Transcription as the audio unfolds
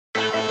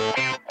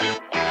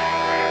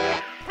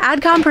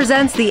AdCom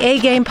presents the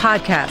A-Game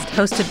podcast,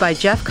 hosted by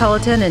Jeff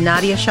Culleton and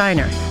Nadia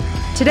Shiner.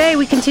 Today,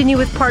 we continue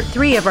with part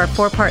 3 of our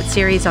 4-part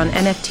series on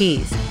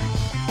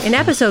NFTs. In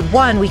episode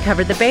 1, we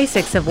covered the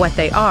basics of what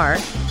they are.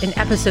 In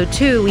episode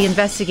 2, we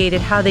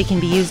investigated how they can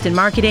be used in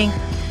marketing.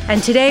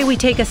 And today, we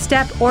take a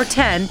step or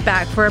 10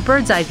 back for a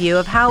bird's eye view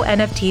of how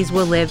NFTs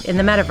will live in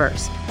the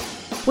metaverse.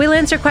 We'll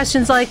answer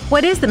questions like,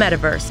 what is the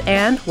metaverse?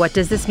 And what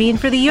does this mean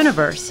for the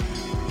universe?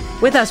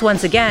 With us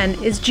once again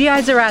is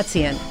G.I.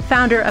 Zaratsian,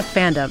 founder of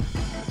Fandom.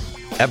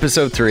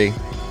 Episode 3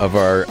 of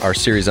our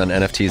series on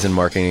NFTs and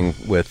marketing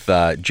with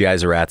G.I.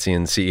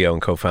 Zaratsian, CEO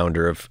and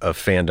co-founder of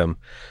Fandom.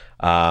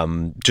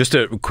 Just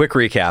a quick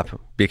recap,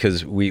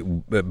 because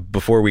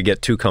before we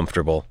get too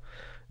comfortable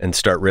and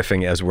start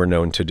riffing as we're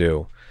known to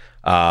do.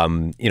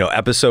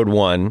 Episode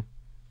 1,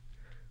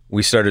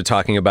 we started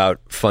talking about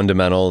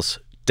fundamentals,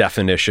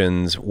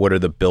 definitions, what are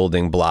the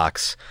building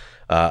blocks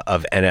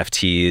of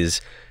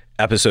NFTs.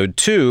 Episode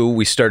 2,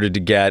 we started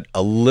to get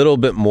a little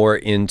bit more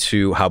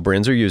into how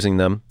brands are using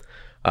them.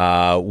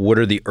 What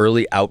are the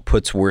early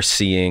outputs we're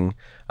seeing?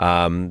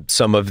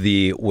 Some of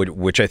the,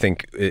 which I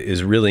think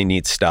is really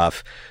neat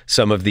stuff,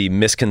 some of the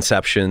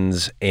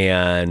misconceptions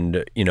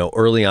and,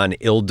 early on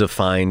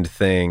ill-defined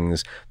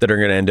things that are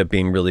going to end up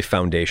being really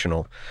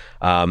foundational.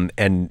 And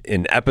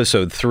in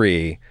episode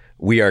 3,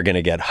 we are going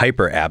to get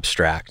hyper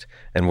abstract,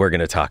 and we're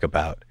going to talk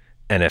about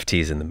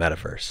NFTs in the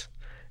metaverse.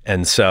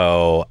 And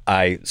so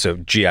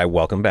G.I.,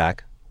 welcome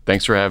back.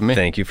 Thanks for having me.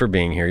 Thank you for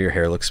being here. Your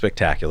hair looks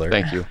spectacular.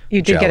 Thank you.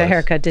 You did get a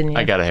haircut, didn't you?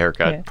 I got a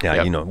haircut.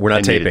 Yeah, Yep. we're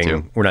not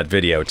taping, we're not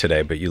video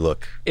today, but you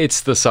look...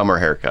 It's the summer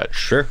haircut.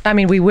 Sure. I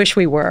mean, we wish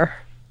we were.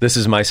 This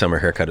is my summer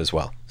haircut as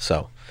well.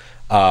 So,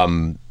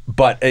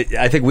 but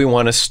I think we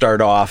want to start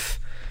off,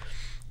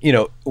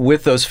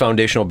 with those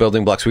foundational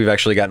building blocks. We've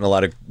actually gotten a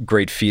lot of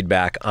great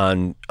feedback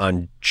on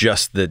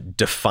just the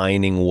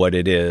defining what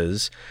it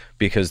is,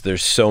 because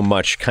there's so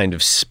much kind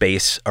of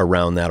space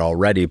around that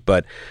already.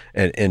 But,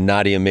 and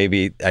Nadia,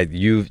 maybe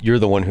you're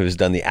the one who's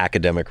done the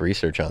academic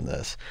research on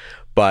this.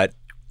 But,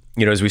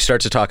 as we start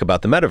to talk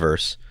about the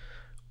metaverse,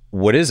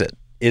 what is it?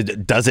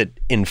 Does it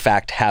in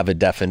fact have a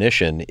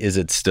definition? Is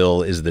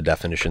the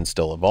definition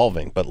still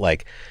evolving? But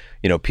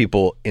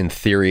people in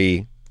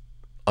theory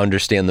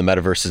understand the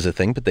metaverse as a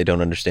thing, but they don't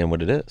understand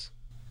what it is.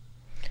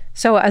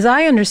 So as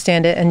I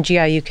understand it, and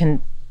G.I., you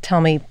can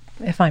tell me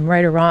if I'm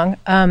right or wrong,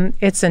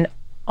 it's an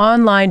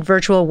online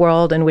virtual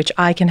world in which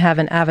I can have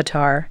an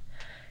avatar,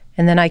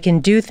 and then I can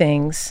do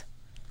things.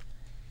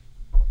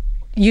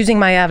 Using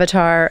my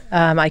avatar,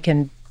 I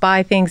can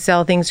buy things,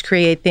 sell things,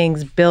 create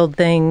things, build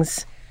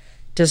things,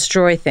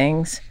 destroy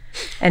things.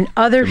 And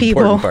other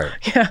people,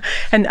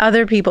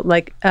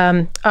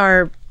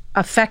 are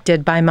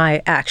affected by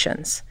my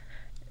actions.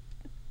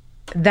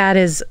 That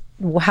is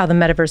how the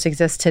metaverse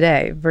exists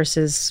today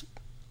versus,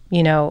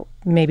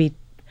 maybe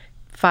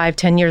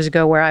 5-10 years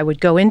ago, where I would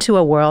go into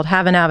a world,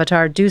 have an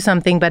avatar, do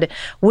something, but it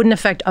wouldn't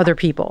affect other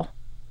people.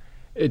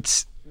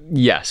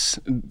 Yes,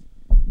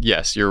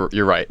 you're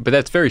right. But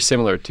that's very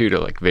similar too to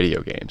like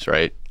video games,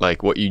 right?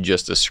 Like what you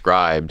just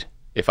described.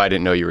 If I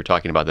didn't know you were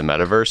talking about the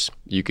metaverse,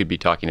 you could be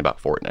talking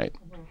about Fortnite,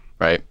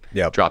 right?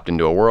 Yeah. Dropped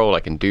into a world, I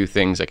can do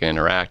things, I can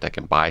interact, I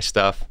can buy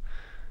stuff.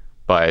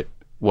 But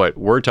what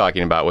we're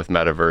talking about with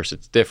metaverse,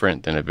 it's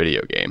different than a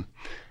video game.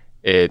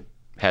 It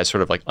has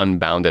sort of like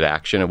unbounded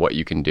action of what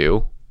you can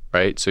do,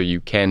 right? So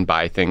you can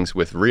buy things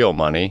with real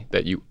money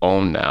that you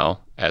own now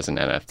as an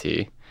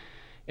NFT.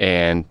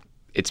 And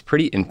it's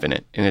pretty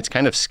infinite. And it's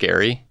kind of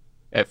scary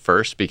at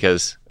first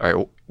because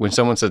when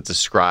someone says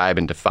describe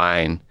and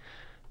define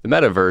the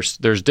metaverse,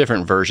 there's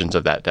different versions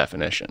of that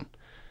definition.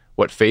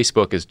 What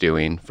Facebook is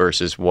doing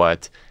versus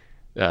what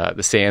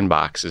the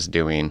sandbox is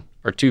doing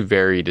are two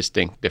very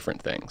distinct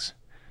different things.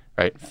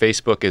 Right?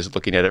 Facebook is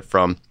looking at it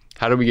from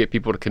how do we get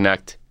people to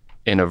connect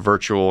in a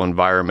virtual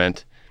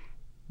environment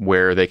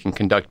where they can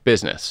conduct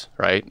business,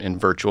 right? In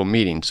virtual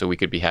meetings. So we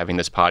could be having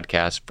this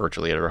podcast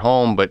virtually at our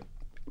home, but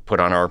put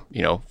on our,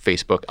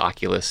 Facebook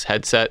Oculus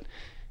headset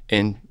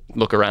and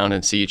look around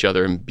and see each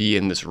other and be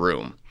in this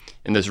room.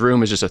 And this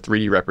room is just a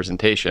 3D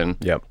representation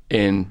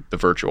in the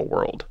virtual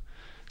world.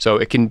 So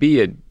it can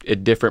be a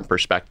different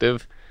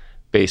perspective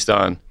based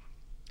on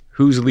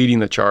who's leading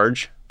the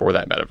charge for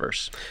that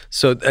metaverse.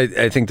 So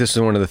I think this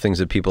is one of the things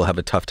that people have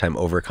a tough time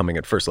overcoming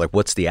at first. Like,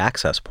 what's the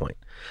access point?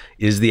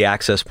 Is the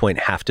access point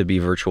have to be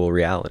virtual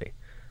reality?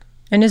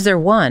 And is there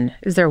one?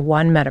 Is there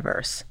one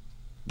metaverse?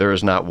 There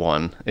is not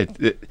one.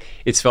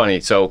 It's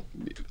funny. So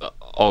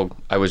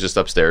I was just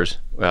upstairs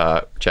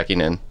checking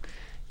in,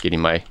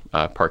 getting my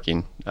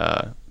parking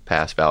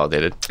pass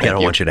validated. I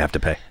don't want you to have to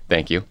pay.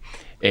 Thank you.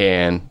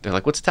 And they're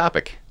like, what's the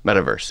topic?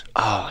 Metaverse.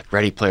 Oh, like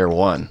Ready Player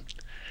One.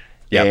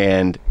 Yep.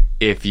 And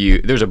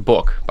there's a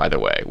book, by the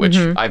way, which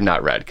I've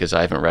not read because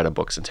I haven't read a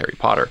book since Harry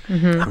Potter.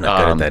 I'm not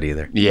good at that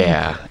either.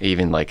 Yeah,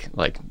 even like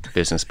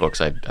business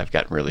books I've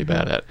gotten really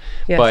bad at.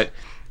 Yes. But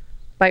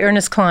By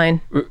Ernest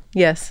Cline.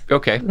 Yes.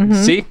 Okay.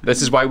 See,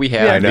 this is why we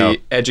have the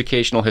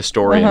educational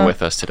historian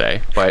with us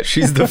today. But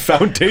she's the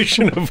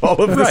foundation of all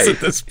of this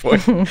at this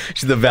point.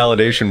 She's the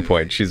validation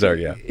point. She's our,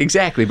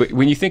 Exactly. But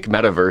when you think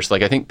metaverse,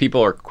 like I think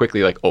people are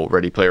quickly like, oh,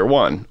 Ready Player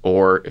One.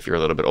 Or if you're a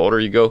little bit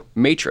older, you go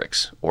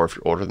Matrix. Or if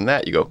you're older than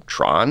that, you go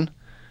Tron.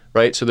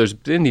 Right? So there's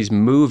been these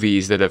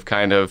movies that have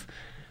kind of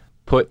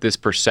put this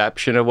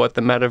perception of what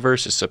the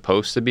metaverse is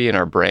supposed to be in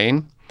our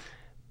brain.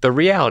 The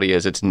reality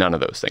is it's none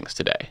of those things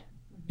today.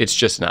 It's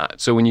just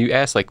not. So when you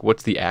ask, like,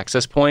 what's the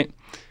access point?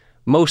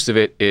 Most of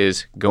it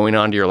is going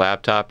onto your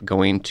laptop,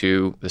 going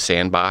to the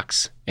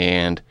sandbox,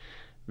 and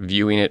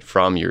viewing it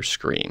from your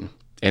screen.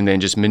 And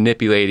then just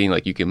manipulating,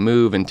 like you can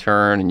move and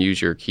turn and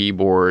use your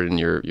keyboard and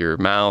your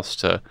mouse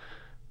to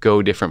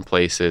go different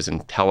places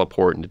and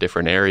teleport into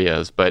different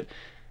areas. But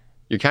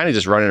you're kind of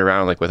just running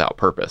around like without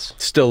purpose.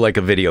 Still like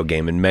a video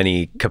game in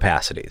many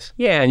capacities.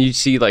 Yeah, and you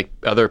see like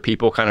other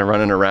people kind of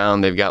running around.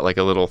 They've got like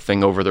a little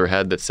thing over their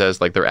head that says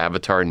like their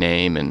avatar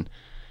name, and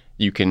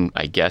you can,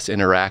 I guess,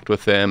 interact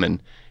with them,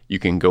 and you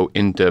can go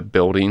into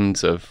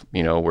buildings of,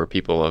 you know, where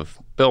people have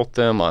built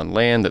them on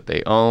land that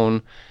they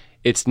own.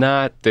 It's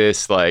not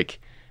this like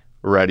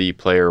Ready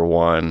Player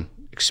One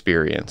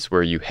experience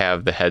where you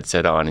have the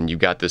headset on and you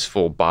got this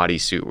full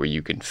bodysuit where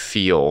you can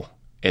feel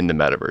in the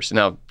metaverse.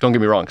 Now, don't get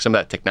me wrong, some of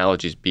that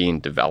technology is being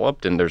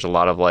developed, and there's a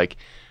lot of like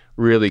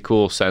really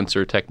cool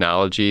sensor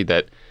technology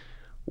that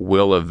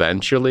will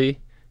eventually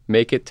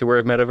make it to where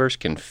a metaverse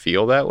can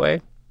feel that way.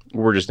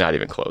 We're just not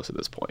even close at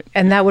this point.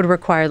 And that would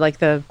require like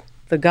the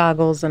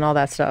goggles and all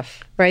that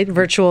stuff, right?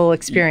 Virtual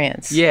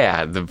experience.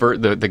 Yeah,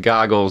 the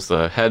goggles,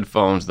 the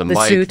headphones, the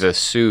mic, the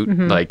suit,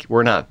 like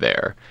we're not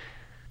there.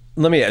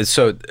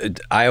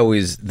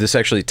 This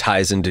actually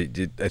ties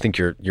into, I think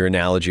your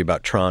analogy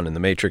about Tron and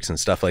the Matrix and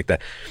stuff like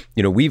that.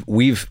 You know,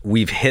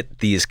 we've hit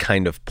these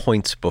kind of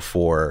points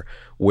before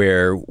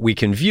where we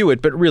can view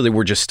it, but really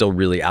we're just still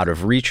really out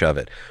of reach of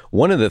it.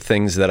 One of the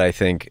things that I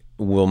think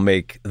will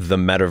make the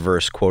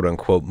metaverse, quote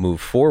unquote, move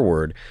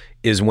forward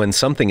is when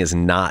something is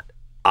not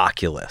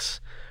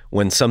Oculus,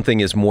 when something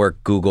is more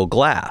Google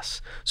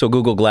Glass. So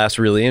Google Glass,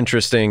 really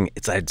interesting.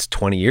 It's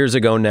 20 years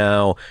ago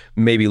now,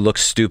 maybe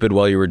looks stupid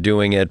while you were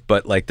doing it,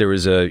 but like there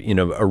was a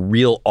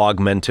real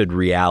augmented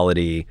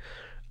reality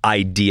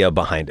idea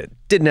behind it.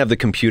 Didn't have the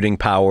computing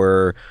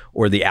power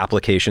or the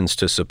applications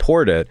to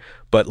support it,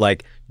 but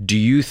like, do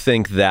you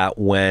think that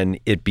when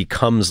it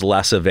becomes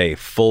less of a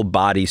full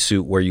body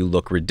suit where you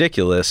look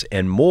ridiculous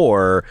and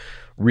more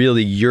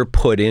really you're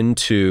put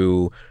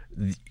into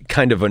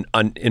kind of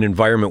an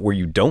environment where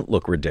you don't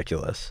look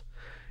ridiculous,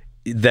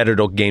 that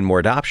it'll gain more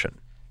adoption?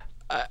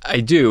 I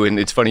do, and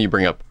it's funny you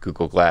bring up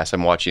Google Glass.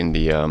 I'm watching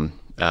the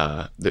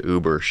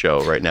Uber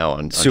show right now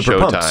on Super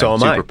Showtime. Pumped. So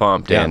am I. Super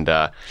pumped, yeah.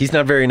 And he's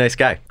not a very nice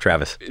guy,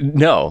 Travis.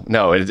 No,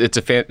 it's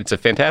a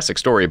fantastic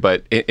story.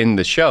 But in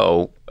the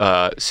show,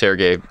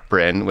 Sergey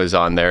Brin was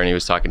on there, and he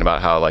was talking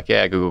about how like,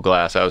 yeah, Google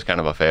Glass, that was kind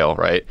of a fail,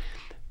 right?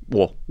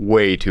 Well,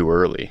 way too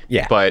early.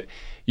 Yeah. But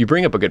you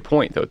bring up a good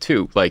point though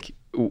too, like.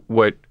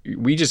 What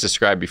we just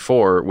described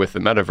before with the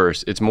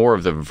metaverse, it's more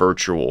of the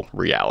virtual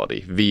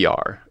reality,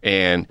 VR.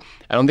 And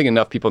I don't think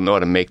enough people know how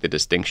to make the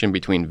distinction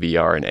between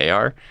VR and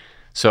AR.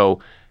 So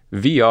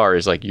VR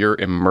is like you're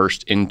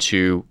immersed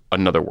into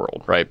another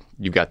world, right?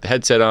 You've got the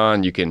headset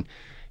on, you can,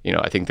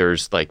 I think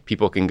there's like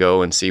people can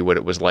go and see what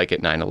it was like at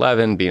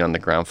 9/11, being on the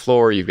ground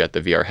floor. You've got the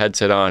VR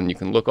headset on, you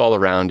can look all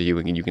around you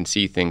and you can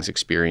see things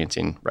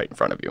experiencing right in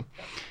front of you.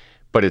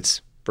 But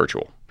it's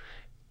virtual.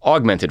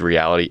 Augmented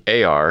reality,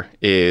 AR,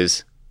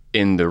 is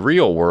in the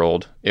real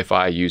world if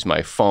I use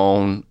my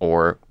phone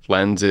or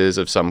lenses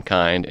of some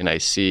kind and I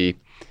see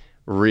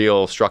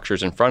real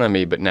structures in front of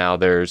me, but now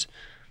there's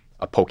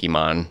a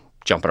Pokemon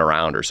jumping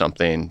around or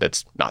something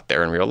that's not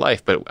there in real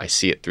life, but I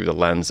see it through the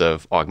lens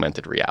of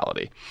augmented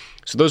reality.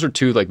 So those are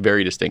two like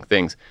very distinct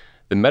things.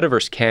 The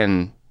metaverse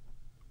can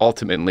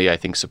ultimately, I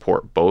think,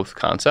 support both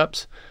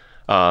concepts.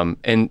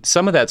 And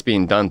some of that's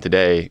being done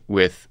today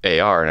with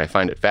AR, and I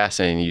find it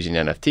fascinating using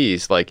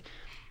NFTs. Like,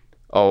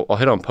 I'll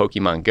hit on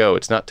Pokemon Go.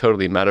 It's not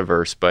totally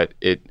metaverse, but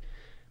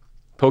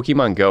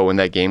Pokemon Go, when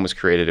that game was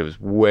created, it was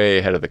way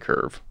ahead of the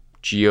curve.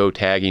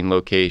 Geo-tagging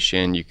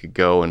location, you could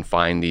go and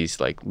find these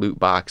like loot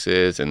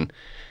boxes, and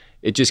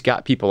it just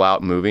got people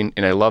out moving.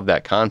 And I love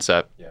that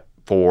concept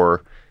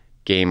for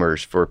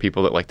gamers, for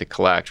people that like to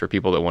collect, for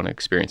people that want to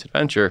experience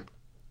adventure.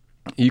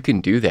 You can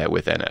do that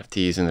with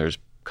NFTs, and there's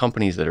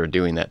companies that are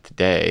doing that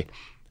today.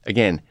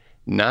 Again,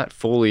 not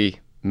fully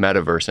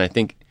metaverse. And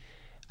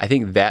I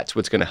think that's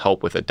what's going to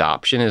help with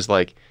adoption is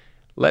like,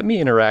 let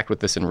me interact with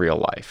this in real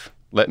life.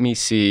 Let me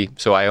see.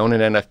 So I own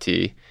an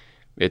NFT.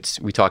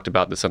 We talked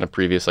about this on a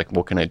previous, like,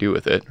 what can I do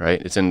with it, right?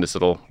 It's in this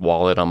little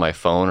wallet on my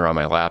phone or on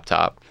my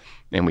laptop.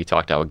 And we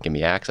talked how it would give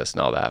me access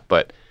and all that.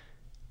 But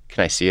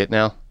can I see it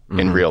now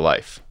in real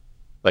life?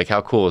 Like,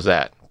 how cool is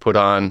that? Put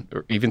on,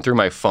 or even through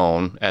my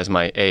phone as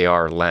my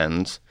AR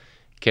lens,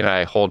 can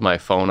I hold my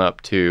phone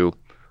up to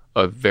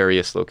a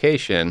various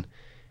location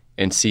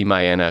and see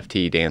my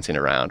NFT dancing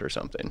around or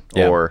something?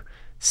 Yeah. Or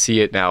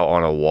see it now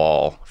on a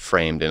wall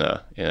framed in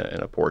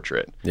a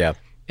portrait. Yeah.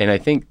 And I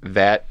think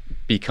that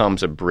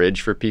becomes a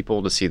bridge for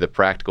people to see the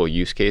practical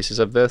use cases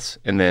of this.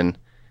 And then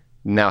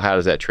now how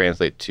does that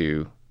translate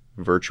to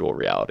virtual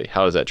reality?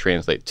 How does that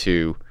translate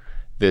to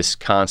this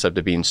concept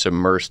of being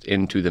submersed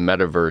into the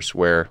metaverse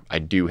where I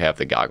do have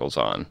the goggles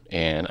on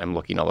and I'm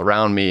looking all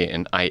around me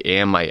and I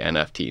am my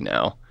NFT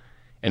now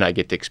and I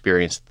get to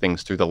experience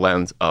things through the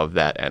lens of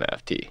that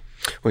NFT.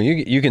 Well,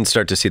 you can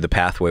start to see the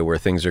pathway where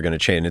things are going to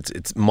change.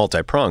 It's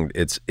multi-pronged.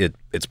 It's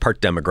part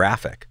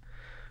demographic.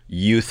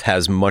 Youth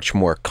has much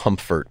more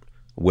comfort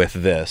with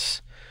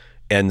this.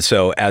 And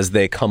so as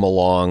they come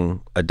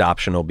along,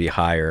 adoption will be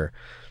higher.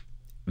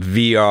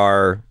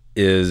 VR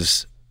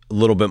is a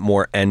little bit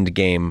more end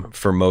game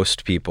for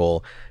most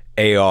people.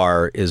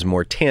 AR is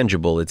more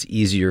tangible. It's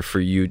easier for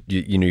you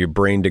know, your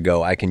brain to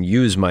go, I can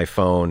use my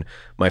phone.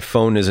 My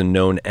phone is a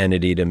known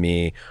entity to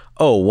me.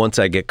 Oh, once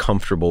I get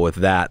comfortable with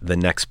that, the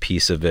next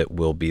piece of it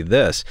will be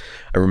this.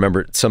 I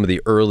remember some of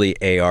the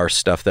early AR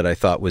stuff that I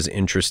thought was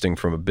interesting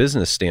from a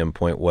business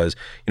standpoint was,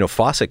 you know,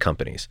 faucet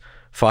companies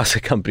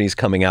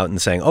coming out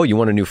and saying, oh, you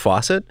want a new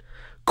faucet?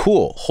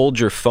 Cool. Hold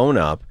your phone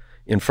up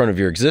in front of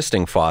your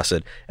existing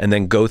faucet and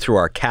then go through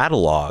our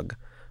catalog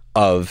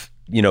of,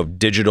 you know,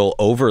 digital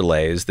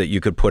overlays that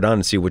you could put on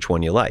and see which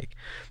one you like.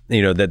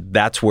 You know,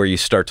 that's where you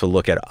start to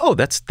look at, oh,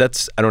 that's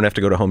I don't have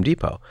to go to Home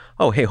Depot.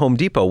 Oh, hey, Home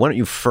Depot, why don't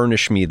you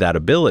furnish me that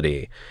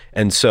ability?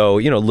 And so,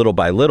 you know, little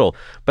by little,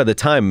 by the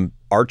time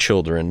our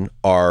children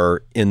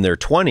are in their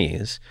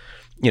 20s,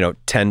 you know,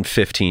 10,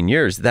 15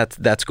 years,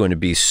 that's going to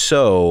be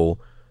so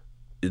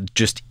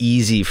just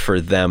easy for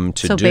them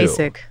to do.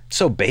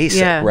 So basic,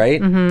 yeah.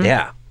 Right? Mm-hmm.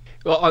 Yeah.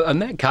 Well, on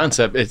that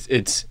concept,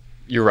 it's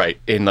you're right.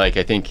 And like,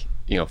 I think,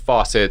 you know,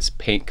 faucets,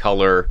 paint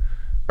color,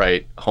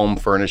 right? Home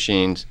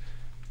furnishings,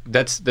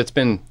 that's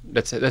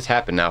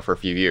happened now for a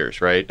few years,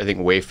 right? I think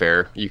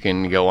Wayfair, you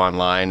can go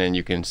online and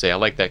you can say, I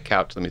like that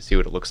couch. Let me see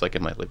what it looks like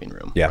in my living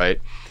room, yeah.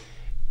 Right?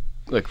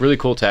 Like really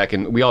cool tech.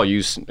 And we all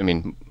use, I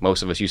mean,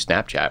 most of us use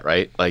Snapchat,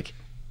 right? Like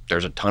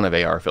there's a ton of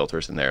AR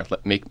filters in there.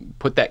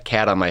 Put that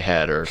cat on my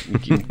head, or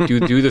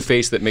do the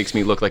face that makes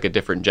me look like a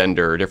different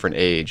gender or different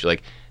age.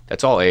 Like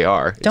that's all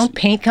AR. Don't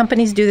paint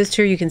companies do this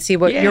too? You can see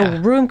what your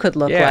room could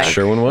look like.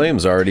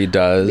 Sherwin-Williams already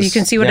does. You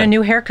can see what a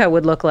new haircut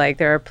would look like.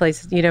 There are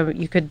places, you know,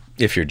 you could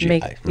if you're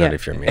GI, not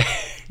if you're me.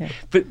 Yeah.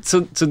 But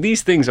so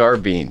these things are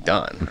being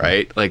done,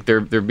 right? Like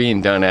they're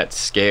being done at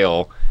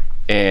scale,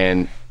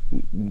 and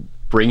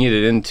bringing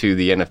it into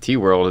the NFT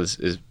world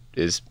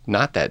is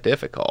not that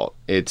difficult.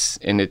 It's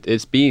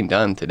being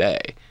done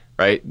today,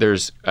 right?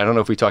 I don't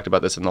know if we talked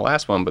about this in the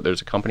last one, but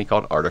there's a company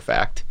called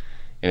Artifact,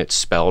 and it's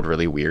spelled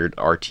really weird,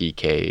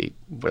 RTK,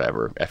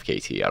 whatever,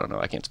 FKT, I don't know,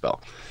 I can't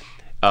spell.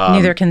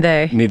 Neither can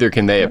they. Neither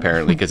can they,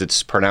 apparently, because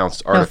it's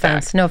pronounced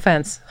Artifact. No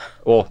offense.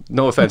 Well,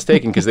 no offense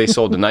taken, because they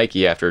sold to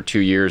Nike after 2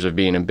 years of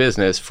being in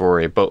business for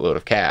a boatload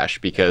of cash,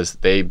 because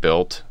they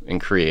built and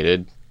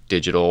created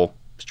digital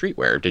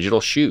streetwear,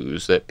 digital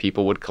shoes that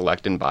people would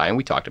collect and buy. And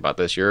we talked about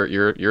this. You're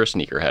a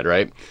sneakerhead,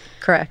 right?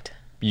 Correct.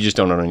 You just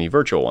don't own any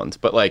virtual ones.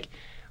 But like,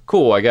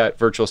 cool, I got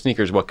virtual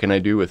sneakers. What can I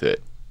do with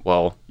it?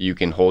 Well, you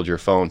can hold your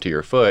phone to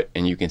your foot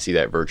and you can see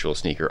that virtual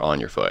sneaker on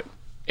your foot.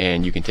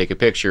 And you can take a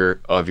picture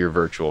of your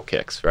virtual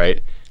kicks,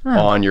 right?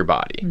 On your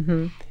body.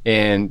 Mm-hmm.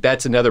 And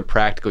that's another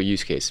practical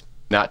use case.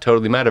 Not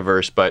totally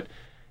metaverse, but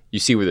you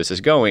see where this is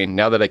going.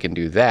 Now that I can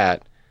do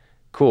that,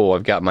 cool,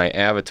 I've got my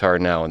avatar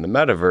now in the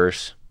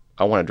metaverse.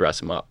 I want to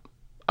dress him up.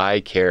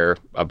 I care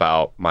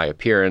about my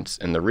appearance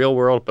in the real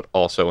world, but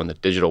also in the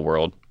digital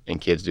world.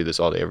 And kids do this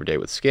all day, every day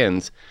with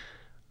skins.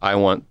 I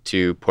want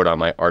to put on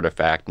my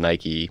Artifact,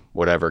 Nike,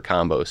 whatever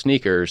combo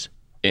sneakers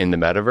in the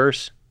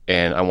metaverse,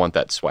 and I want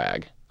that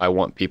swag. I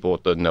want people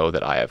to know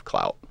that I have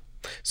clout.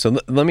 So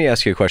let me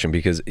ask you a question,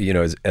 because, you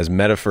know, as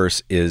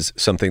metaverse is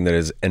something that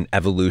is an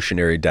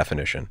evolutionary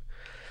definition,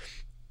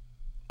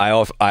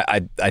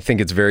 I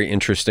think it's very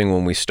interesting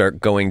when we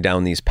start going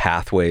down these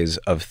pathways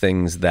of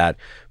things that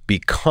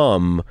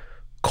become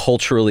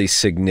culturally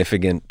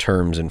significant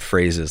terms and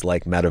phrases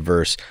like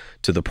metaverse,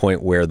 to the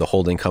point where the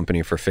holding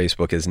company for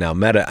Facebook is now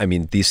Meta. I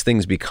mean, these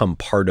things become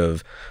part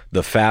of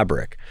the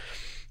fabric.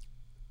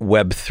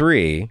 Web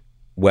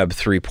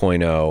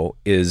 3.0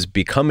 is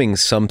becoming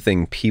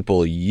something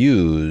people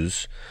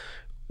use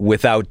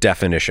without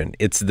definition.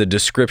 It's the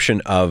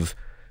description of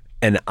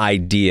an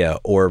idea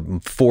or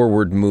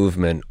forward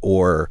movement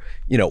or,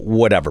 you know,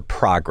 whatever,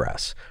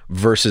 progress,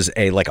 versus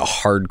a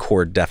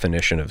hardcore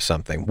definition of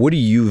something. What do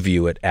you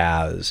view it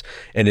as?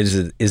 And is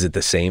it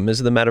the same as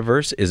the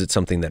metaverse? Is it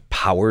something that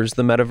powers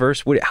the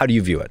metaverse? How do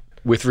you view it?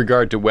 With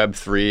regard to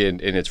Web3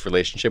 and its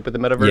relationship with the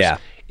metaverse, yeah.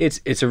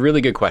 It's a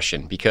really good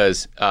question,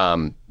 because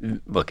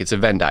look, it's a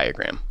Venn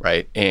diagram,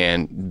 right?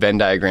 And Venn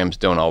diagrams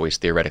don't always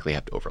theoretically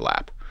have to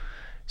overlap.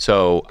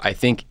 So I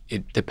think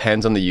it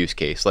depends on the use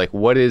case. Like,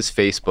 what is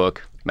Facebook,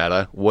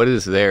 Meta? What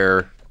is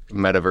their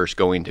metaverse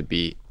going to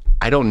be?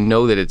 I don't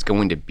know that it's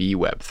going to be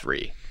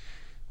Web3.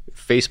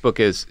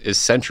 Facebook is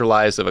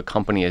centralized of a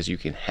company as you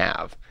can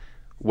have.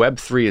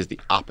 Web3 is the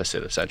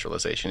opposite of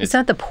centralization. Is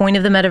that the point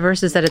of the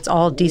metaverse, is that it's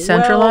all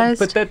decentralized?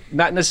 Well, but that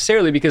not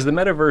necessarily, because the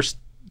metaverse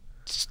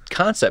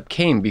concept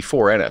came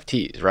before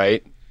NFTs,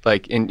 right?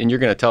 Like, and you're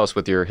going to tell us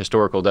with your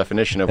historical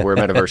definition of where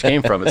metaverse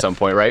came from at some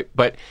point, right?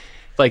 But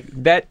like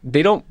that,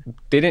 they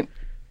didn't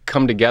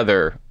come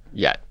together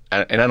yet,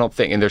 and I don't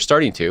think, and they're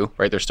starting to,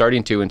 right? They're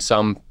starting to in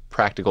some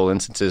practical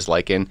instances,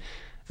 like in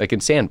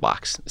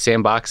Sandbox.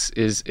 Sandbox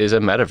is a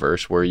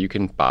metaverse where you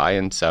can buy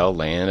and sell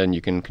land, and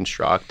you can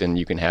construct, and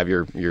you can have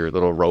your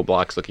little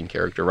Roblox looking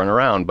character run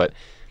around. But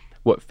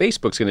what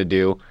Facebook's going to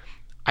do,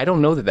 I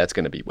don't know that that's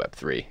going to be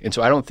Web3. And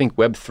so I don't think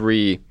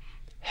Web3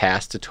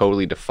 has to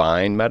totally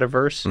define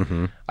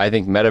metaverse. I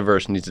think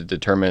metaverse needs to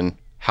determine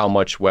how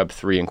much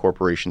Web3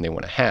 incorporation they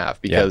want to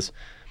have. Because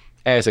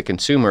as a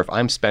consumer, if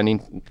I'm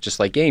spending, just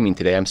like gaming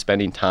today, I'm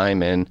spending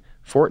time in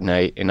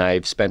Fortnite, and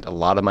I've spent a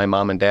lot of my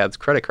mom and dad's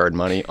credit card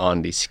money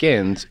on these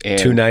skins. And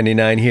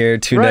 $2.99 here,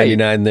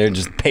 $2.99 there,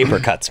 just paper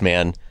cuts,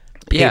 man.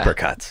 Paper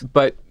cuts.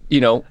 But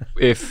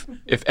if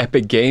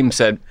Epic Games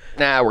said,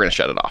 nah, we're gonna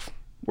shut it off,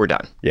 we're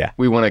done. Yeah,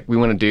 we want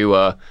to do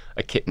a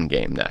kitten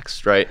game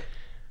next, right?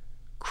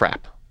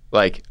 Crap.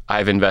 Like,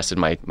 I've invested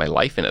my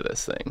life into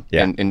this thing,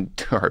 and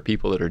there are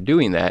people that are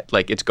doing that.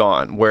 Like, it's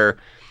gone. Where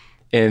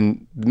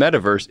in the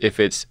metaverse, if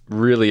it's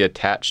really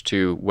attached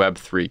to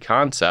Web3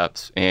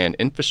 concepts and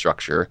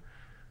infrastructure,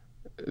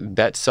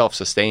 that's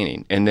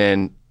self-sustaining. And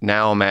then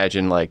now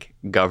imagine like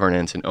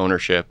governance and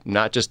ownership,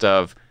 not just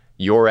of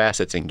your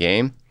assets in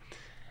game.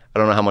 I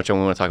don't know how much I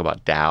want to talk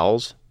about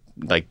DAOs,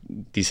 like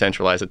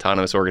decentralized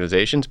autonomous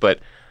organizations, but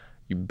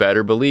you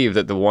better believe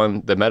that the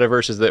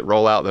metaverses that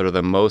roll out that are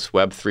the most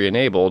Web3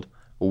 enabled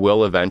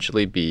will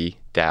eventually be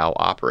DAO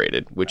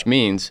operated, which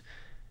means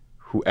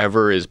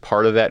whoever is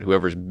part of that,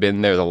 whoever's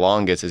been there the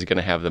longest, is going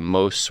to have the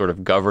most sort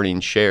of governing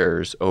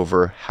shares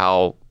over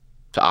how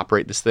to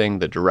operate this thing,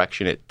 the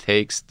direction it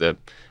takes, the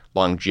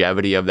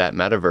longevity of that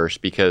metaverse,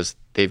 because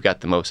they've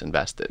got the most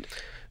invested.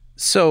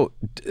 So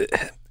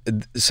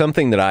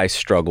something that I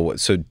struggle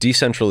with, so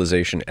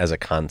decentralization as a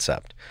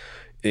concept,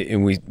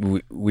 and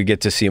we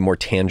get to see a more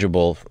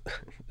tangible,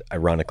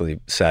 ironically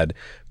said,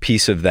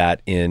 piece of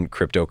that in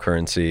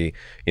cryptocurrency.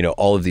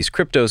 All of these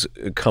cryptos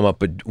come up,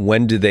 but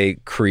when do they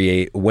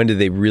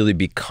really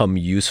become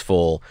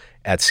useful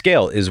at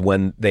scale is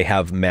when they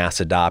have mass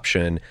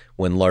adoption,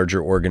 when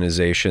larger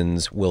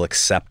organizations will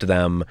accept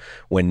them,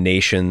 when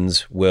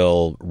nations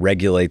will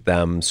regulate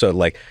them. So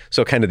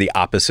kind of the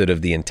opposite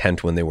of the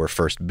intent when they were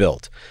first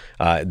built,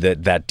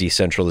 that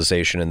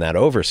decentralization and that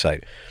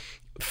oversight.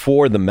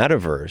 For the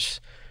metaverse,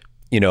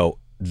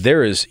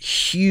 there is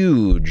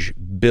huge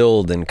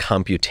build and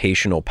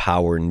computational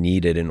power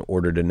needed in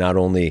order to not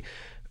only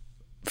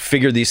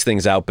figure these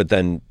things out, but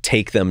then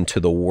take them to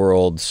the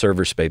world,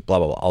 server space, blah,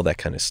 blah, blah, all that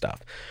kind of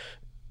stuff.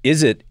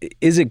 Is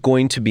it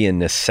going to be a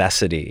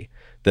necessity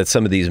that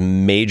some of these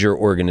major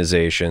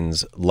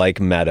organizations like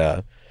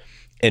Meta,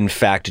 in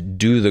fact,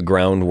 do the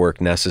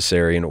groundwork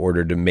necessary in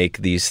order to make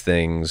these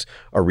things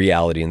a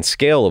reality and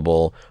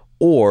scalable?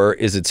 Or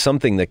is it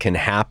something that can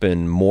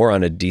happen more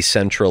on a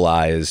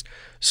decentralized,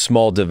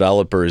 small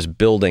developers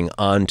building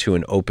onto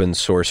an open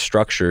source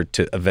structure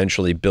to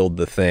eventually build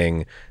the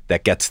thing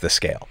that gets the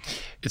scale?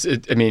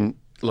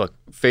 Look,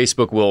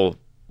 Facebook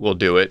will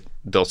do it.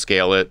 They'll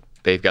scale it.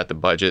 They've got the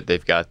budget.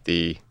 They've got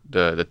the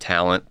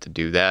talent to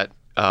do that.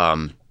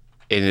 And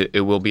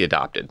it will be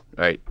adopted,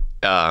 right?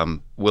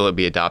 Will it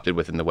be adopted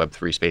within the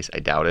Web3 space? I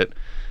doubt it.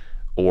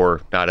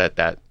 Or not at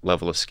that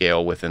level of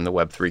scale within the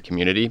Web3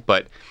 community.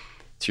 But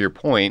to your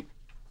point,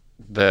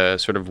 the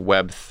sort of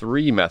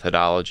Web3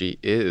 methodology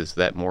is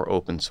that more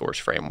open source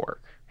framework.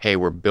 Hey,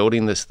 we're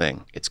building this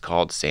thing. It's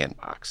called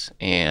Sandbox.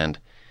 And,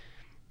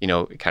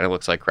 it kind of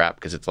looks like crap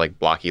because it's like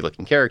blocky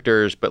looking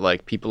characters, but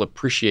like people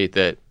appreciate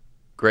that.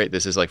 Great,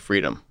 this is like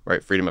freedom,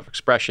 right? Freedom of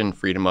expression,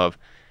 freedom of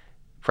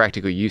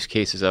practical use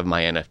cases of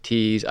my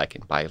NFTs. I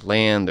can buy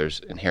land. There's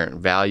inherent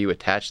value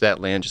attached to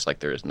that land, just like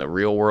there is in the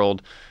real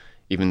world.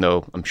 Even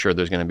though I'm sure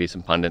there's going to be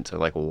some pundits that are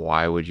like, well,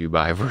 why would you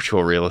buy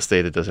virtual real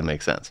estate? It doesn't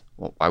make sense.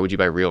 Well, why would you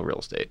buy real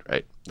estate,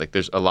 right? Like,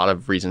 there's a lot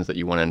of reasons that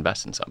you want to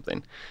invest in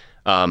something.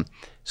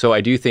 So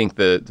I do think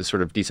the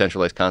sort of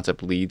decentralized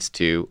concept leads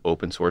to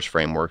open source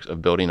frameworks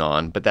of building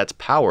on, but that's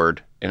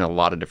powered in a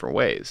lot of different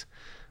ways.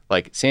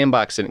 Like,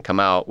 Sandbox didn't come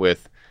out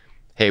with,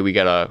 hey, we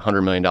got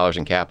 $100 million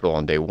in capital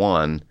on day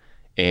one,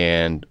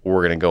 and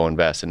we're going to go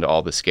invest into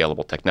all this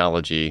scalable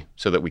technology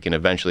so that we can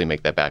eventually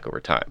make that back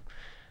over time.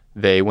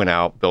 They went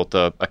out, built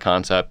a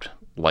concept,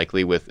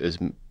 likely with as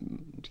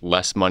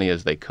less money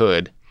as they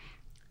could,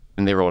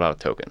 and they rolled out a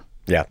token.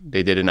 Yeah.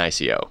 They did an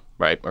ICO,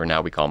 right? Or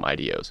now we call them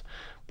IDOs.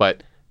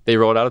 But they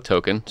rolled out a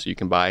token, so you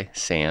can buy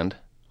sand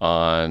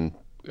on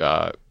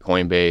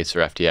Coinbase or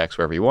FTX,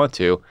 wherever you want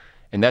to,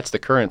 and that's the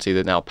currency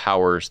that now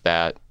powers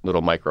that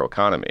little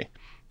microeconomy.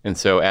 And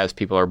so as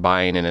people are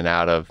buying in and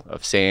out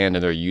of sand,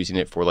 and they're using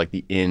it for like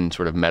the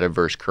sort of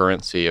metaverse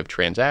currency of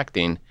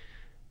transacting,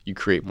 you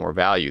create more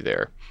value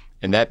there.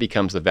 And that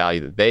becomes the value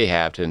that they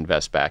have to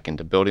invest back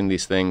into building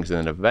these things. And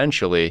then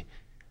eventually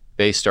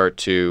they start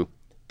to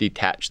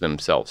detach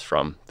themselves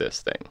from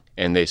this thing.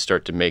 and they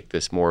start to make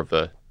this more of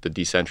the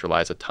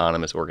decentralized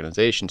autonomous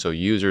organization. So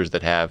users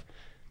that have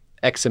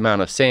X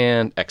amount of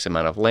sand, X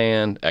amount of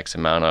land, X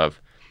amount of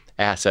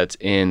assets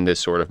in this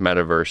sort of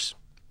metaverse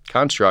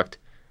construct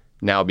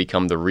now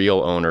become the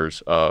real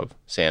owners of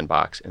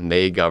Sandbox, and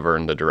they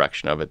govern the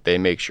direction of it. They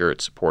make sure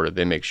it's supported.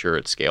 They make sure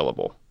it's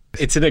scalable.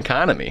 It's an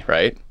economy,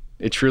 right?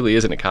 It truly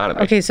is an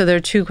economy. Okay, so there are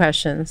two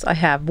questions I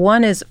have.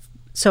 One is,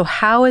 so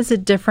how is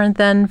it different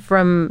then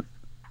from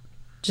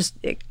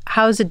the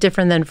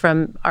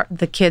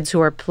kids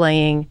who are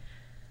playing,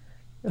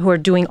 who are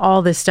doing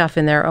all this stuff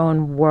in their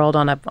own world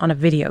on a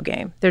video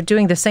game? They're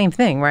doing the same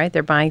thing, right?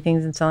 They're buying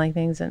things and selling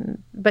things,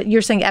 but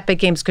you're saying Epic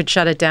Games could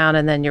shut it down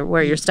and then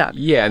you're stuck.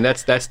 Yeah, and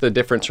that's the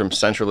difference from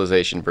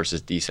centralization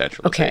versus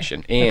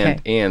decentralization. Okay.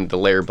 And the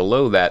layer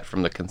below that,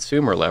 from the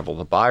consumer level,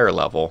 the buyer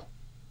level,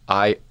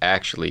 I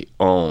actually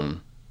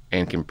own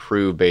and can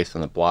prove based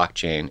on the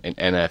blockchain an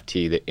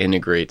NFT that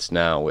integrates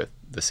now with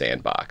the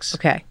Sandbox.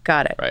 Okay,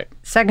 got it. Right.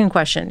 Second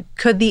question,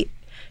 could the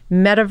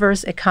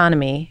metaverse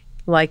economy,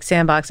 like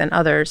Sandbox and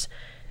others,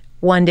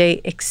 one day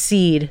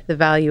exceed the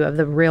value of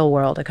the real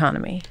world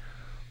economy?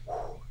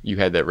 You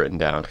had that written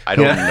down. I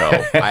don't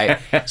know.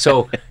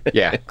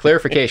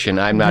 Clarification.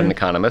 I'm not an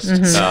economist.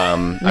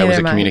 I was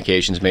a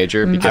communications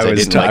major because I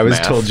didn't like I was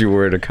math. told you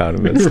were an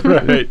economist.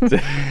 Right.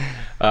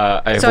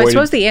 I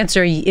suppose the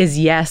answer is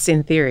yes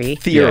in theory.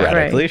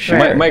 Theoretically, sure.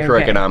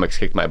 Microeconomics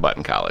kicked my butt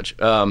in college.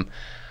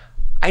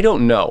 I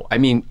don't know. I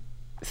mean,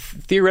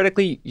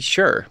 theoretically,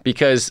 sure,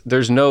 because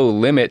there's no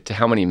limit to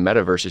how many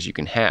metaverses you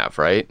can have,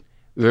 right?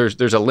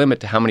 There's a limit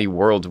to how many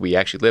worlds we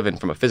actually live in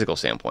from a physical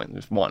standpoint.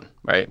 There's one,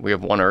 right? We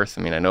have one Earth.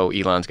 I mean, I know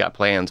Elon's got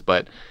plans,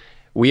 but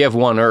we have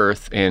one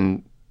Earth,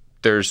 and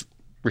there's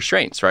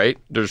restraints, right?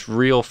 There's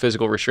real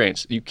physical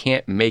restraints. You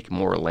can't make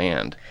more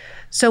land.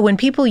 So when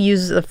people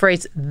use the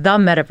phrase the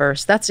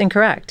metaverse, that's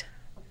incorrect.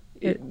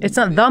 It's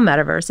not the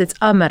metaverse, it's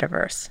a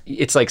metaverse.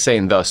 It's like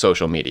saying the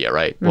social media,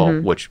 right?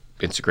 Well, which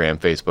Instagram,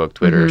 Facebook,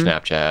 Twitter,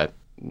 Snapchat,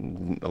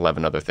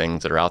 11 other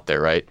things that are out there,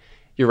 right?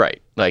 You're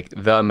right. Like,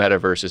 the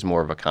metaverse is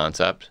more of a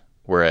concept,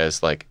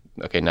 whereas, like,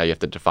 okay, now you have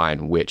to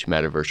define which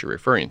metaverse you're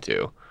referring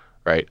to,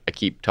 right? I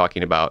keep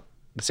talking about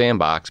the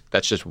Sandbox.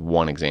 That's just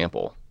one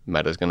example.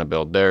 Meta's going to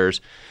build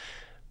theirs.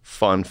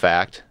 Fun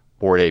fact,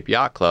 Bored Ape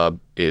Yacht Club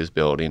is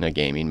building a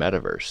gaming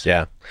metaverse.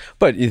 Yeah.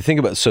 But you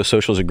think about, so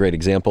social is a great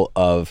example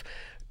of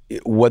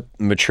what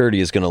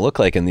maturity is going to look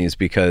like in these,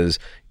 because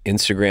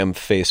Instagram,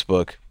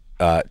 Facebook,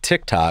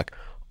 TikTok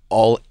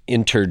all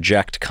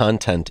interject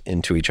content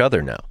into each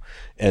other now.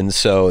 And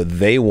so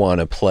they want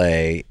to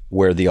play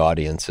where the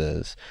audience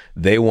is.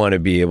 They want to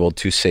be able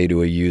to say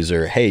to a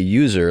user, hey,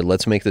 user,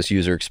 let's make this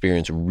user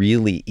experience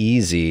really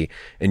easy,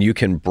 and you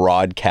can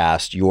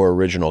broadcast your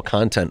original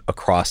content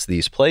across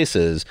these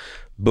places.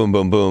 Boom,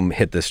 boom, boom,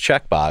 hit this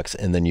checkbox,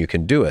 and then you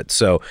can do it.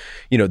 So,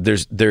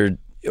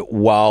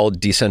 while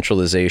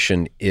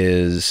decentralization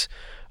is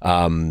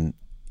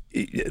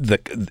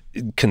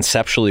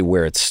conceptually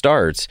where it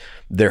starts,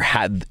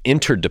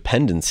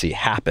 interdependency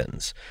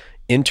happens.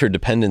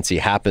 Interdependency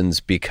happens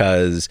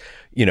because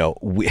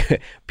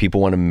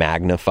people want to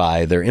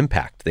magnify their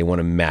impact. They want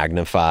to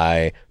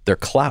magnify their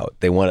clout.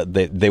 They want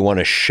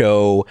to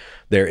show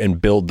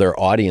and build their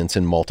audience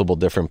in multiple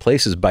different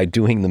places by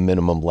doing the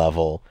minimum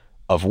level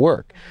of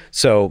work.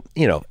 So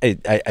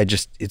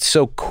it's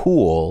so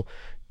cool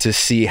to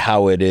see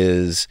how it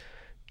is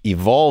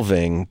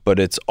evolving, but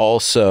it's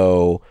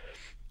also,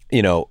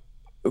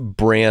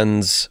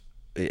 brands,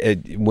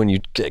 when you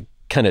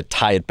kind of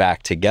tie it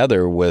back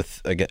together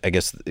with, I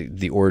guess,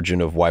 the origin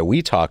of why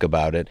we talk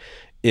about it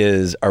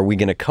is, are we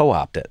going to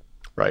co-opt it?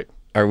 Right.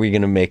 Are we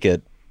going to make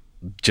it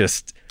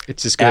just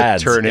it's just going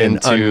to turn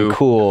into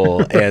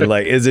uncool? And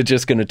like, is it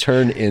just going to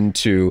turn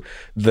into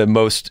the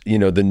most,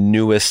 the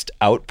newest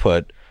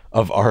output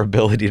of our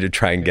ability to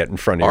try and get in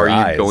front of your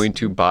eyes? Are you going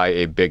to buy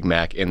a Big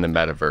Mac in the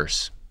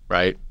metaverse,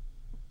 right?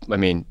 I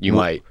mean, you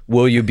might.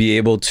 Will you be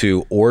able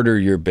to order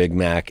your Big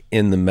Mac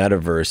in the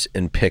metaverse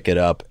and pick it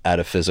up at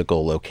a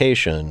physical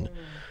location?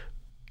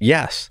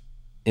 Yes,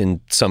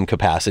 in some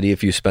capacity,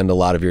 if you spend a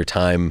lot of your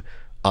time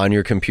on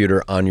your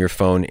computer, on your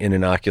phone, in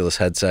an Oculus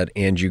headset,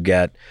 and you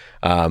get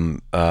hungry.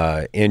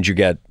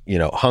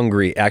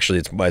 Actually,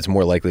 it's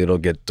more likely it'll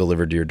get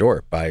delivered to your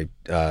door by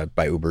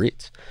Uber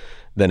Eats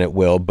than it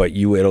will, but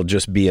it'll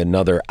just be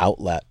another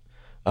outlet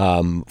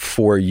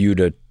for you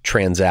to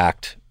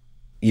transact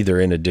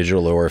either in a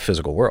digital or a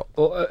physical world.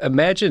 Well,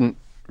 imagine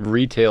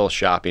retail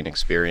shopping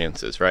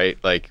experiences, right?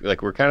 Like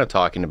we're kind of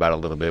talking about a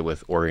little bit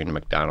with ordering a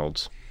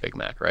McDonald's Big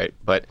Mac, right?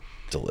 But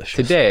delicious.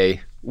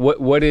 Today,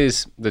 what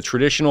is the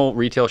traditional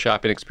retail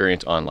shopping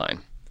experience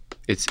online?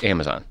 It's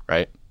Amazon,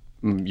 right?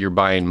 You're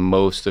buying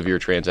most of your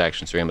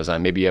transactions through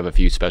Amazon. Maybe you have a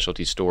few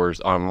specialty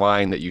stores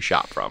online that you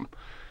shop from.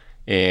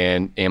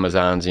 And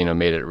Amazon's,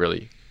 made it a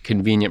really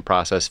convenient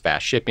process,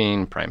 fast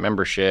shipping, Prime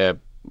membership,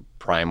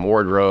 Prime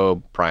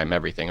wardrobe, Prime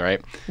everything,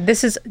 right?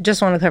 This is,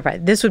 just want to clarify,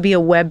 this would be a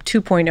Web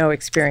 2.0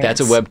 experience.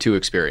 That's a Web 2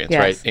 experience, yes.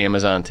 Right?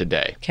 Amazon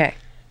today. Okay.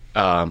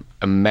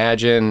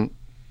 Imagine,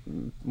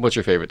 what's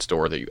your favorite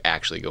store that you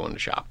actually go in to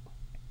shop?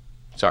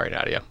 Sorry,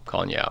 Nadia, I'm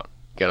calling you out.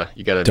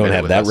 You gotta Don't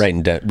have that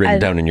written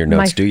down in your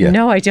notes, do you?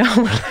 No, I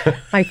don't.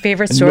 My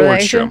favorite store that I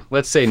should. Nordstrom.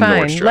 Let's say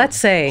Fine. Nordstrom. Let's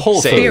say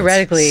Whole Foods.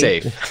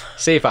 theoretically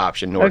safe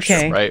option. Nordstrom,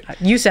 okay. right?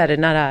 You said it,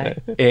 not I.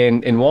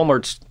 And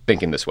Walmart's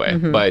thinking this way,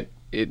 but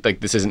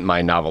this isn't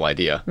my novel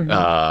idea.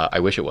 I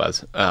wish it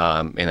was,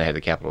 and I had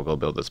the capital to go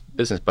build this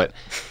business. But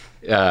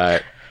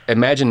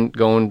imagine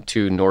going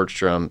to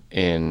Nordstrom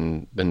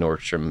in the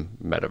Nordstrom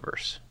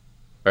metaverse,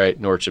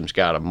 right? Nordstrom's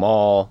got a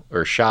mall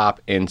or shop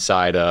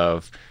inside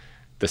of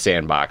the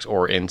Sandbox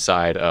or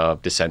inside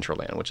of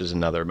Decentraland, which is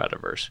another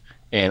metaverse.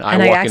 And I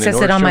walk access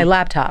into it on Nordstrom. my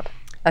laptop.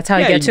 That's how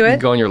I get to You it? can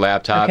go on your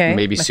laptop. Okay,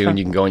 Maybe my soon phone.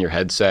 you can go on your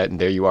headset, and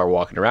there you are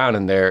walking around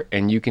in there,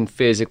 and you can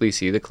physically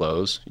see the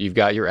clothes. You've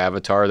got your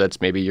avatar that's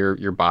maybe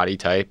your body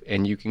type,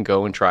 and you can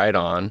go and try it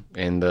on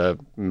in the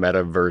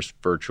metaverse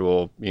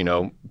virtual,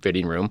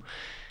 fitting room,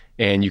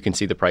 and you can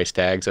see the price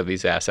tags of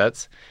these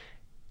assets,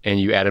 and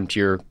you add them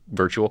to your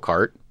virtual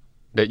cart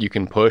that you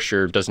can push,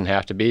 or doesn't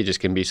have to be. It just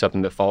can be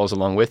something that follows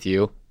along with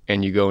you,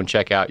 and you go and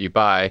check out, you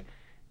buy,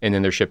 and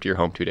then they're shipped to your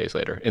home 2 days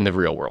later in the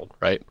real world,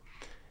 right?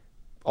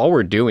 All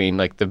we're doing,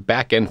 like the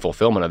back end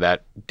fulfillment of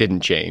that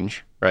didn't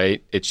change,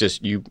 right? It's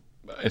just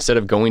instead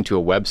of going to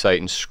a website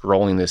and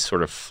scrolling this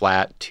sort of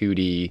flat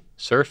 2D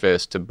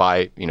surface to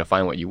buy,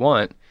 find what you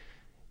want,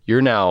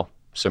 you're now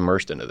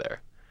submersed into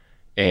there.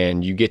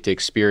 And you get to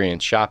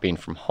experience shopping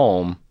from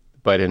home,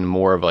 but in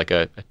more of like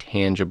a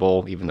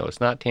tangible, even though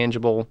it's not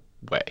tangible,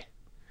 way.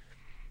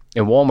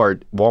 And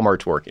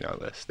Walmart's working on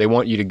this. They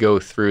want you to go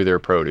through their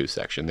produce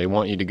section. They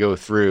want you to go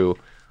through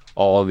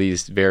all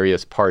these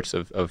various parts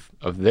of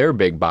their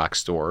big box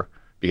store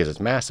because it's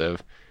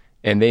massive.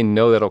 And they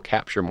know that'll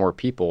capture more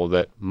people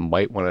that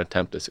might want to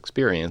attempt this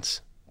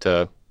experience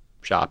to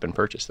shop and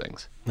purchase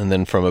things. And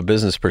then from a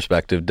business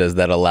perspective, does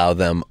that allow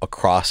them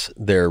across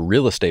their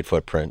real estate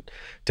footprint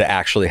to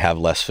actually have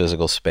less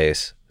physical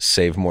space,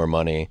 save more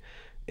money,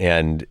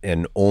 and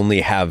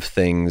only have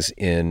things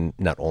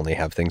not only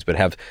have things, but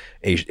have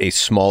a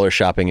smaller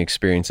shopping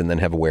experience and then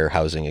have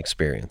warehousing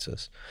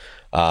experiences?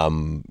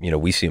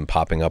 We see them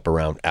popping up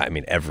around,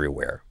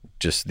 everywhere.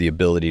 Just the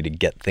ability to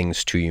get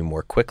things to you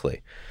more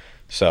quickly.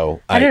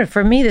 So I don't know.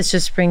 For me, this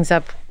just brings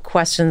up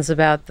questions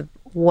about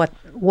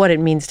what it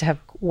means to have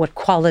what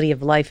quality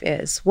of life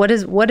is. What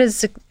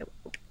is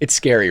It's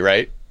scary,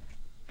 right?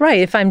 Right.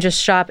 If I'm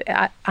just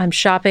I'm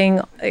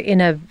shopping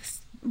in a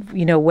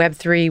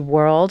Web3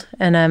 world,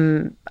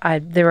 and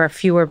there are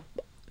fewer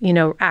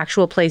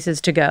actual places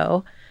to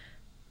go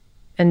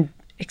and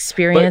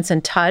experience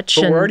and touch.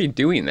 But we're already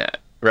doing that,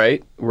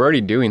 right? We're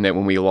already doing that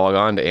when we log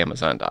on to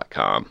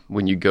Amazon.com,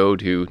 when you go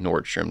to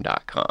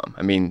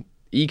Nordstrom.com.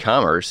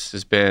 E-commerce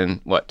has been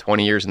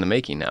 20 years in the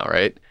making now,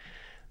 right?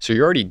 So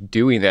you're already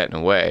doing that in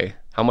a way.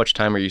 How much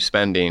time are you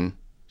spending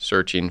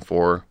searching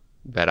for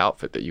that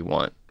outfit that you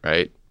want,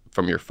 right?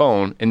 From your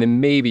phone, and then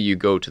maybe you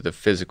go to the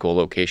physical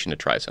location to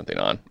try something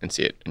on and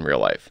see it in real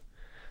life.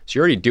 So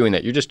you're already doing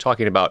that. You're just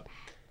talking about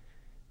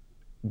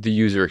the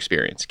user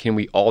experience. Can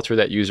we alter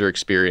that user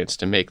experience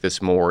to make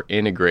this more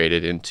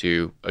integrated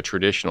into a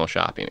traditional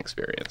shopping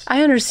experience?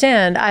 I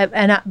understand.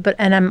 But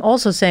I'm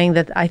also saying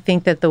that I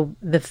think that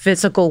the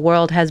physical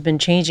world has been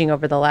changing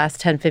over the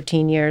last 10,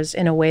 15 years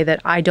in a way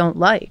that I don't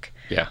like.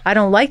 Yeah. I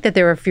don't like that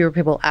there are fewer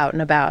people out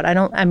and about.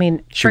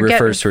 She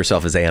refers to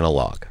herself as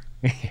analog.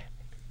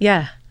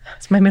 Yeah.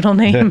 It's my middle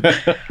name.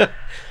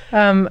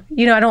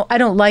 I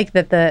don't like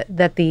that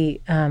the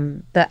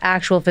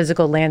actual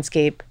physical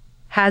landscape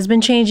has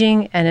been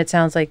changing, and it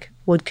sounds like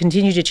would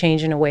continue to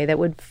change in a way that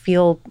would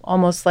feel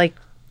almost like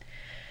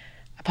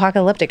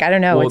apocalyptic. I don't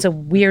know. Well, it's a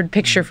weird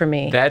picture for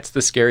me. That's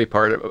the scary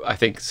part, I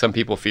think some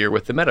people fear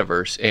with the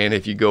metaverse. And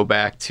if you go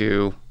back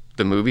to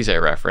the movies I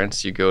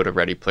referenced, you go to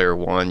Ready Player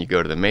One, you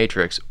go to The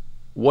Matrix,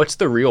 what's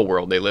the real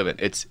world they live in?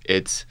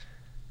 It's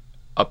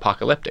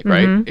apocalyptic,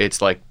 right?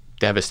 It's like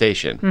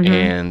devastation,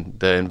 and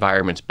the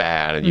environment's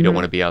bad, and you don't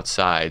want to be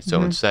outside.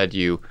 So instead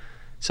you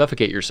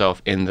suffocate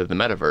yourself into the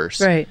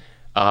metaverse. Right.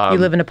 You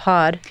live in a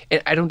pod.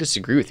 And I don't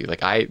disagree with you.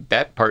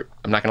 That part,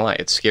 I'm not going to lie,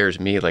 it scares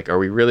me. Are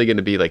we really going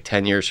to be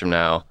 10 years from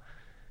now,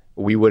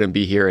 we wouldn't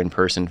be here in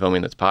person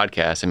filming this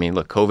podcast?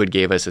 Look, COVID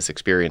gave us this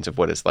experience of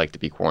what it's like to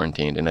be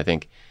quarantined. And I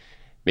think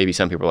maybe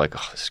some people are like,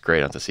 oh, this is great,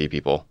 not to see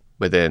people.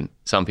 But then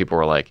some people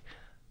were like,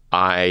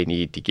 I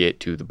need to get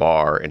to the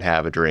bar and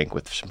have a drink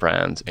with some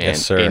friends. And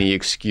Yes, sir. any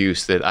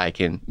excuse that I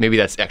can, maybe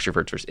that's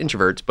extroverts versus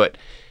introverts, but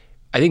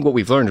I think what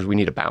we've learned is we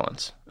need a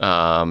balance.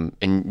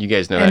 And you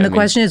guys know that. And the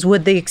question is,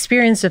 would the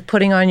experience of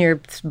putting on your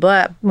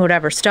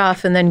whatever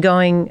stuff and then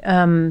going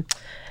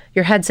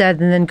your headset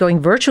and then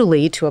going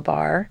virtually to a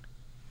bar,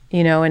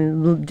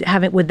 and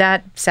would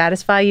that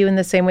satisfy you in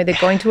the same way that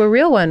going to a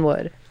real one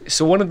would?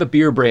 So one of the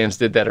beer brands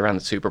did that around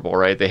the Super Bowl,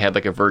 right? They had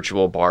a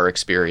virtual bar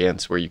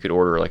experience where you could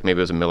order maybe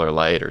it was a Miller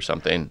Lite or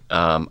something.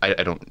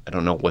 I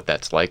don't know what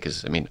that's like,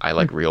 because I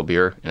like real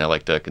beer and I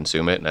like to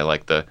consume it, and I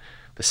like the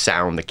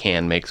sound the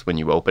can makes when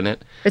you open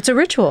it. It's a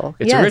ritual.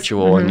 It's a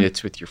ritual, and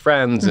it's with your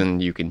friends,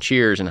 and you can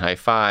cheers and high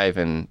five,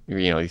 and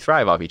you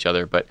thrive off each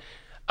other. But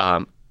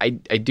I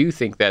do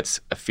think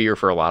that's a fear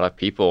for a lot of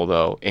people,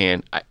 though,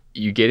 and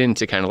you get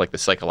into kind of like the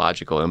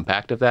psychological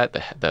impact of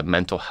that, the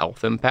mental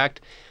health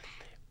impact.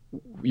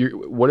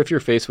 What if you're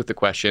faced with the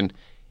question,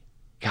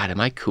 God, am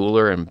I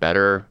cooler and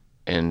better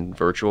in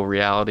virtual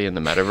reality in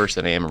the metaverse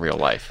than I am in real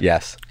life?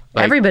 Yes.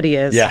 Like, everybody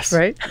is, yes.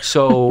 right?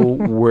 So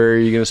where are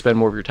you going to spend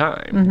more of your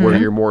time? Where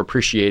you're more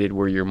appreciated,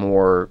 where you're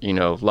more,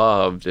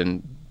 loved,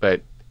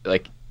 but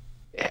like,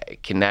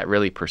 can that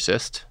really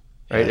persist?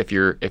 Right?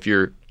 Yeah.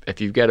 If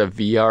you've got a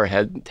VR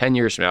head 10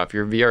 years from now, if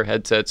your VR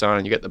headset's on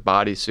and you got the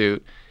bodysuit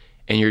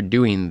and you're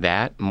doing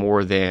that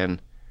more than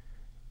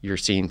you're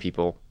seeing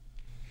people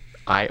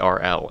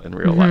IRL in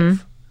real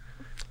life.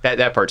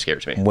 That part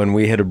scares me. When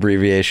we hit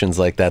abbreviations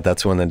like that,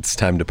 that's when it's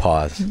time to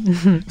pause.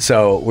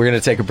 So we're going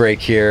to take a break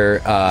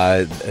here,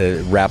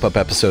 wrap up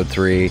episode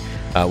 3.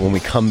 When we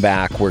come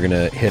back, we're going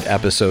to hit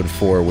episode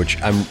 4,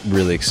 which I'm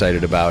really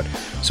excited about.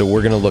 So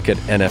we're going to look at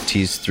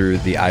NFTs through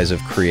the eyes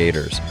of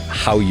creators,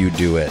 how you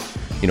do it,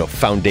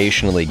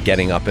 foundationally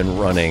getting up and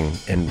running.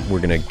 And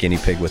we're going to guinea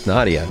pig with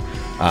Nadia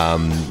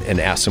and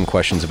ask some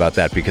questions about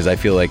that, because I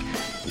feel like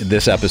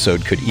this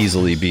episode could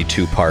easily be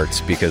 2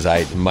 parts, because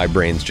my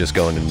brain's just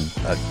going in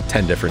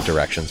 10 different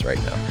directions right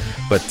now.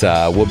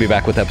 But we'll be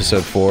back with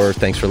episode 4.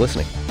 Thanks for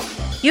listening.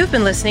 You've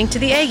been listening to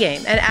The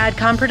A-Game, an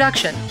AdCom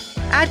production.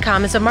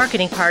 AdCom is a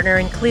marketing partner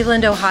in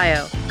Cleveland,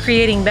 Ohio,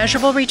 creating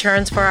measurable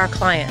returns for our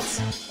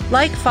clients.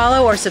 Like,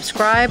 follow, or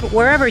subscribe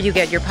wherever you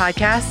get your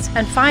podcasts,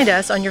 and find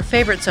us on your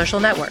favorite social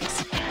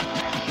networks.